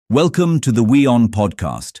Welcome to the WION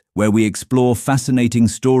podcast, where we explore fascinating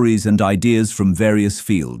stories and ideas from various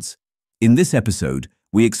fields. In this episode,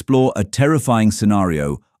 we explore a terrifying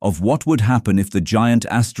scenario of what would happen if the giant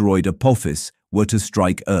asteroid Apophis were to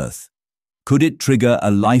strike Earth. Could it trigger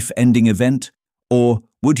a life-ending event, or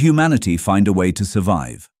would humanity find a way to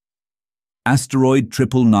survive? Asteroid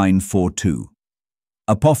 99942.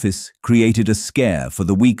 Apophis created a scare for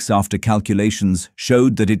the weeks after calculations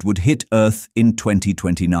showed that it would hit Earth in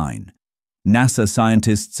 2029. NASA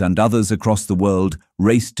scientists and others across the world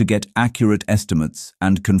raced to get accurate estimates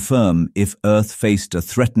and confirm if Earth faced a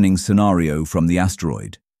threatening scenario from the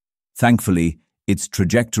asteroid. Thankfully, its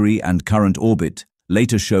trajectory and current orbit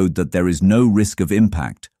later showed that there is no risk of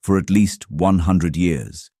impact for at least 100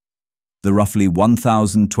 years. The roughly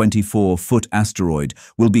 1,024-foot asteroid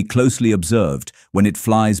will be closely observed when it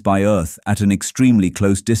flies by Earth at an extremely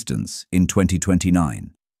close distance in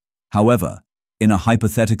 2029. However, in a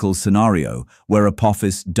hypothetical scenario where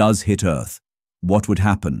Apophis does hit Earth, what would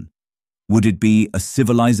happen? Would it be a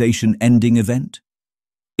civilization-ending event?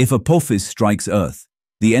 If Apophis strikes Earth,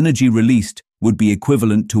 the energy released would be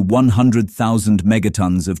equivalent to 100,000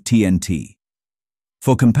 megatons of TNT.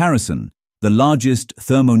 For comparison, the largest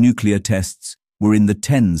thermonuclear tests were in the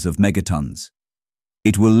tens of megatons.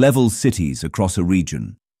 It will level cities across a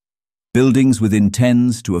region. Buildings within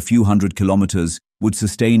tens to a few hundred kilometers would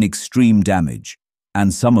sustain extreme damage,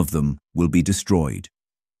 and some of them will be destroyed.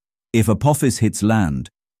 If Apophis hits land,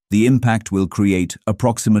 the impact will create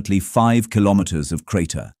approximately 5 kilometers of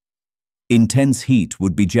crater. Intense heat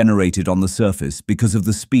would be generated on the surface because of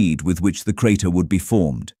the speed with which the crater would be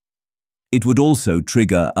formed. It would also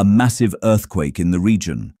trigger a massive earthquake in the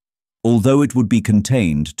region, although it would be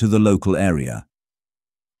contained to the local area.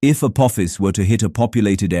 If Apophis were to hit a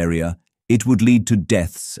populated area, it would lead to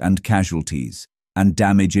deaths and casualties and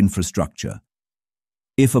damage infrastructure.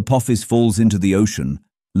 If Apophis falls into the ocean,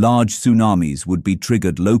 large tsunamis would be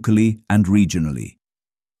triggered locally and regionally.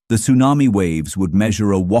 The tsunami waves would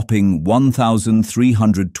measure a whopping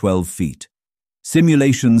 1,312 feet.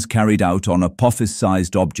 Simulations carried out on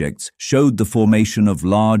Apophis-sized objects showed the formation of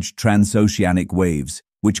large transoceanic waves,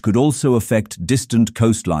 which could also affect distant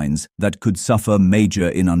coastlines that could suffer major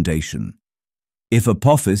inundation. If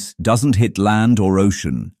Apophis doesn't hit land or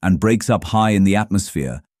ocean and breaks up high in the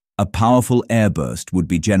atmosphere, a powerful airburst would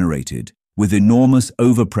be generated, with enormous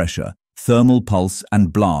overpressure, thermal pulse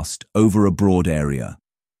and blast over a broad area.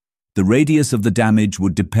 The radius of the damage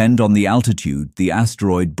would depend on the altitude the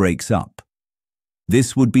asteroid breaks up.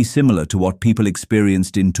 This would be similar to what people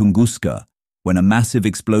experienced in Tunguska, when a massive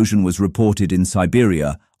explosion was reported in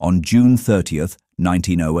Siberia on June 30th,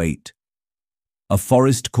 1908. A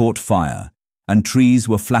forest caught fire, and trees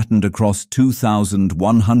were flattened across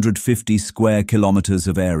 2,150 square kilometers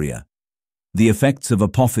of area. The effects of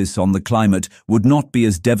Apophis on the climate would not be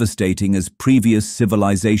as devastating as previous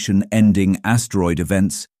civilization-ending asteroid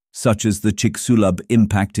events, such as the Chicxulub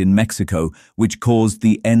impact in Mexico, which caused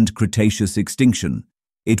the end Cretaceous extinction.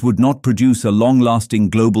 It would not produce a long-lasting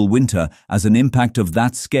global winter, as an impact of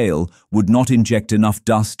that scale would not inject enough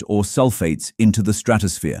dust or sulfates into the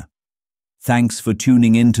stratosphere. Thanks for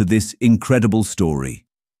tuning in to this incredible story.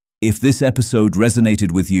 If this episode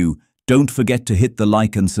resonated with you, don't forget to hit the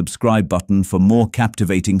like and subscribe button for more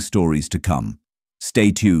captivating stories to come.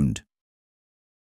 Stay tuned.